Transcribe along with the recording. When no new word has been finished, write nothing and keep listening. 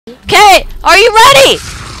Okay, are you ready?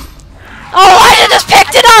 Oh, Elijah just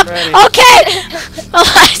picked it up. Okay.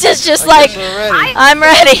 Elijah's just like, I'm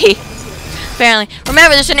ready. Apparently.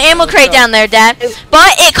 Remember, there's an ammo crate down there, Dad.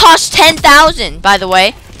 But it costs 10,000, by the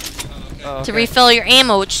way, to refill your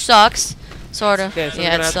ammo, which sucks. Sort of. Okay, so yeah,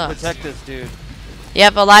 we're it gonna have sucks. to protect this dude.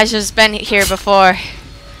 Yep, Elijah's been here before.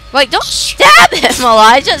 Wait, don't stab him,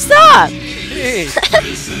 Elijah. Stop. Jeez.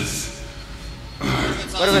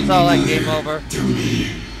 What if it's all like game over?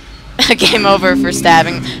 Game over for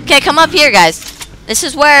stabbing. Okay, come up here, guys. This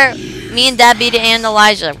is where me and Dad beat it and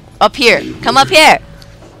Elijah. Up here. Come up here.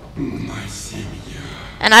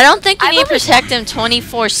 And I don't think you need to protect him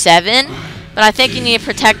 24/7, but I think you need to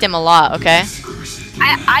protect him a lot, okay?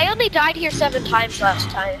 I only died here 7 times last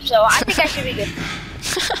time, so I think I should be good.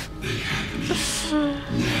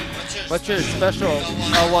 What's your special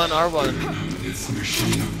L1, R1?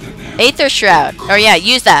 Aether Shroud. Or yeah,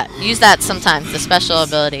 use that. Use that sometimes, the special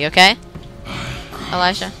ability, okay?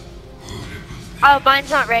 Elijah? Oh, mine's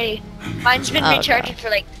not ready. Mine's been Oh, recharging for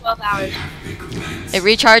like 12 hours. It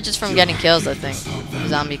recharges from getting kills, I think.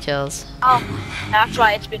 Zombie kills. Oh, that's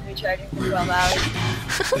why it's been recharging for 12 hours.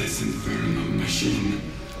 Machine.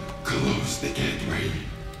 Close the gateway.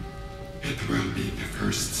 It will be the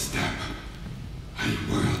first step. I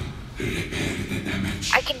will repair the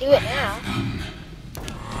damage. I can do it now.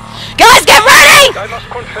 Guys, get ready! I must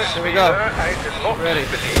confess Here to we you, go. sir, I did not Ready.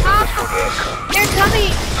 believe Ah, this would work. they're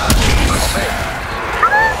coming!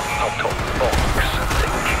 Out of the box,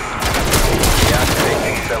 deactivate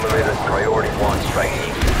accelerator priority 1 strike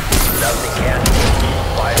team. Nothing can.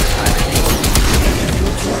 Fire time is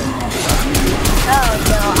Oh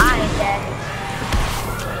no, I'm dead.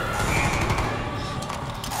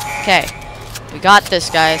 Okay. We got this,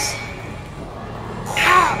 guys.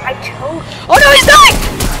 Ow, I choked. Oh no, he's dying!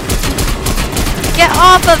 Get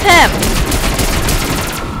off of him!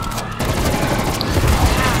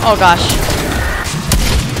 Oh gosh.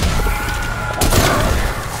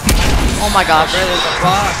 Oh my gosh. There's a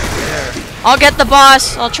boss there. I'll get the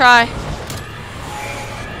boss. I'll try.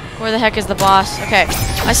 Where the heck is the boss? Okay,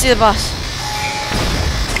 I see the boss.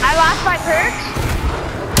 I lost my perks.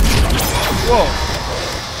 Whoa.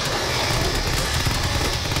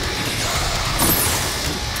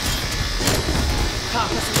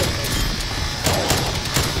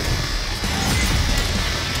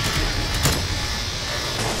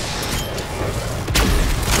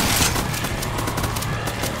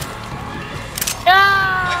 No!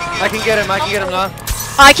 I can get him now.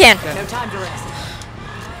 I can. No time to rest.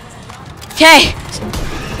 Okay,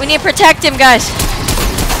 we need to protect him, guys.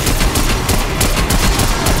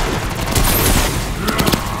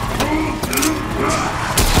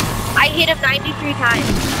 I hit him 93 times.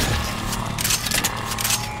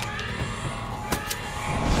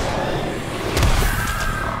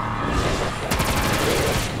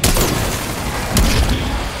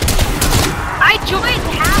 I joined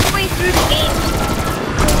halfway through the game.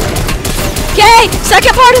 Okay,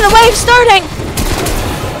 second part of the wave starting.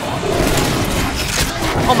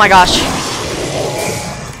 Oh my gosh.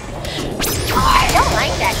 Oh, I don't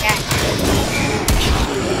like that guy.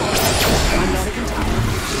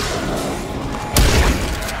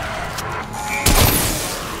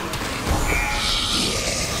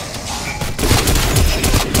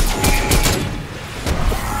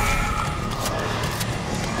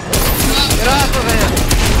 Get off of him.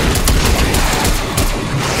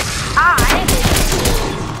 Ah, I didn't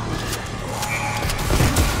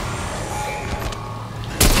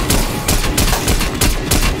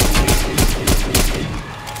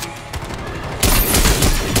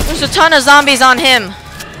There's a ton of zombies on him.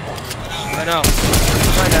 I know.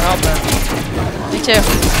 I'm trying to help him. Me too.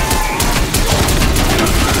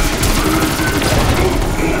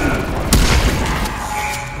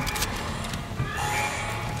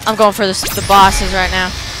 I'm going for the bosses right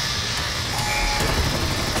now.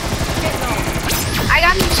 I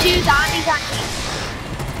got 2 zombies on me.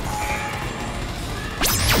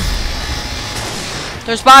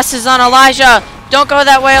 There's bosses on Elijah. Don't go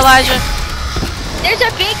that way, Elijah. There's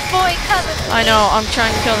a big boy coming. I know. I'm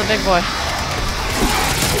trying to kill the big boy.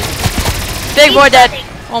 Big boy dead.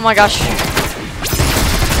 Oh my gosh.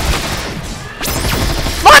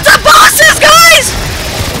 Lots of bosses, guys!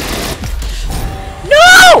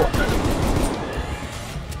 No!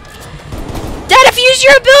 Dad, if you use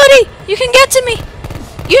your ability, you can get to me.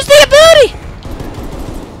 Use the ability.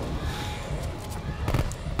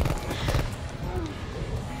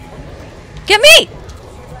 Get me.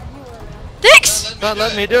 Thanks. Not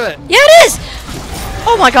letting me do it. Yeah, it is.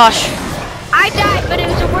 Oh my gosh. I died, but it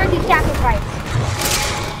was a worthy sacrifice.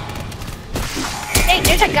 Hey,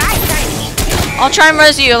 there's a guy trying to eat me. I'll try and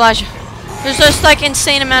res you, Elijah. There's just like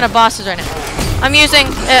insane amount of bosses right now.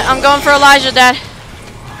 I'm going for Elijah, Dad.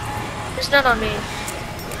 There's none on me.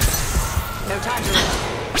 No time to rest.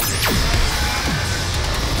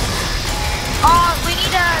 Oh, we need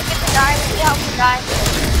to get the guy. We need to help the guy.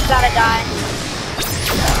 We gotta die.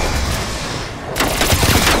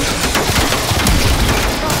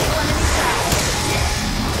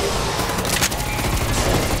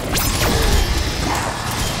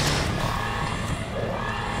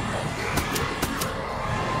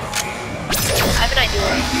 I have an idea.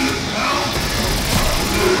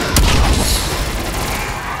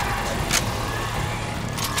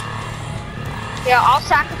 Yeah, I'll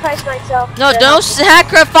sacrifice myself. No, don't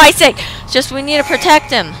sacrifice it. Just we need to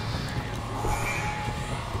protect him.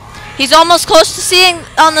 He's almost close to seeing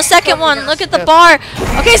on the second one. Look at the bar.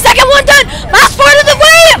 Okay, second one done. Last part of the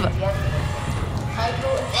wave.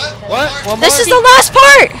 What? One This more? is the last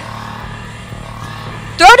part.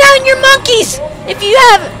 Throw down your monkeys if you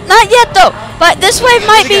have. Not yet though. But this wave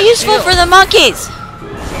might be useful for the monkeys.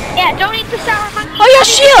 Yeah, don't eat the sour monkey. Oh yeah,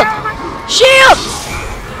 shield. Shield.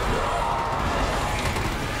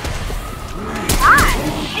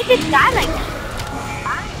 It didn't die like that.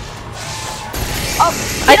 Oh,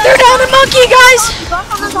 I threw down a monkey, guys.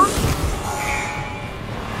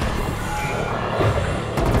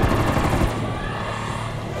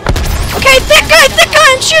 Okay, thick guy,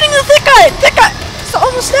 I'm shooting the thick guy, it's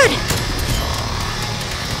almost dead.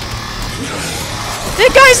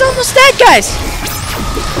 Thick guy's almost dead, guys.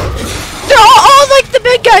 They're all like the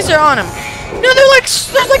big guys are on him. No,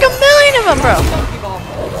 there's like a million of them, bro.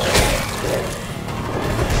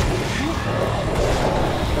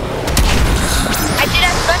 I did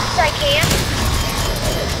as much as I can.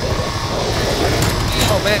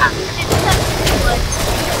 Oh man.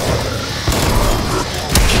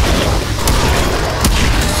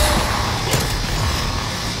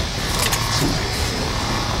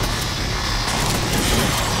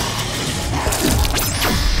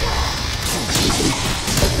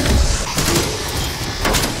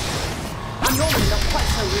 I'm normally not quite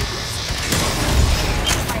so ruthless.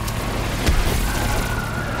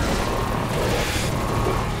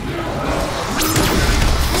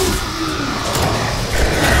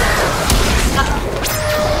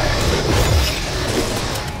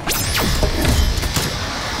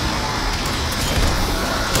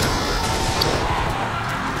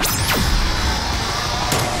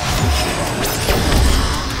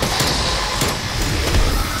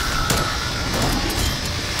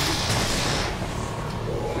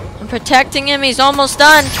 I'm protecting him, he's almost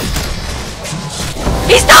done.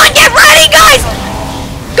 He's done, get ready, guys!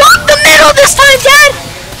 Go up the middle this time, Dad!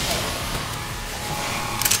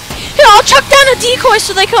 Here, I'll chuck down a decoy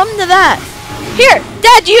so they come to that. Here,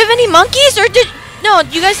 Dad, do you have any monkeys? Or no,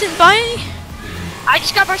 you guys didn't buy any? I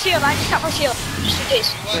just got my shield. Just in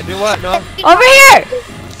case. Wait, do what? No. Over here!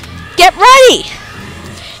 Get ready!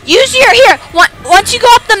 Use your, once you go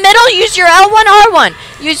up the middle, use your L1, R1.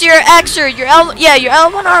 Use your X or your L, yeah, your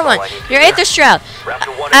L1, R1. Your Aether Shroud.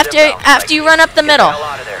 After you run up the middle.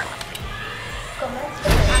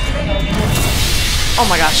 Oh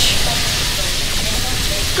my gosh.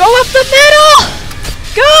 Go up the middle!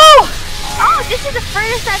 Go! Oh, this is the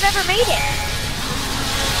furthest I've ever made it.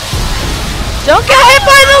 Don't get hit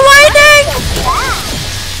by the lightning!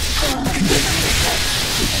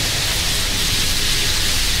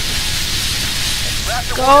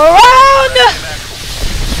 Go around!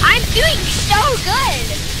 I'm doing so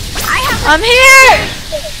good. I'm here!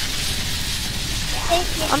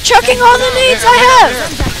 I'm chucking all the nades I have!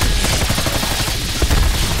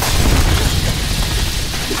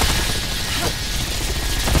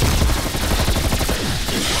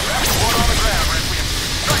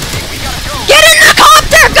 Get in the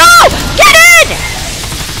copter! Go! Get in!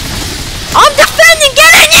 I'm defending!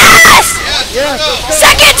 Get in! Yes!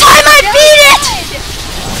 Second time I beat it!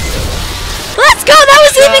 Let's go! That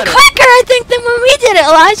was even quicker, I think, than when we did it,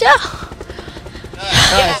 Elijah.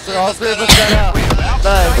 Nice. So all three of us got out.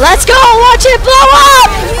 Nice. Let's go! Watch it blow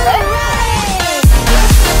up!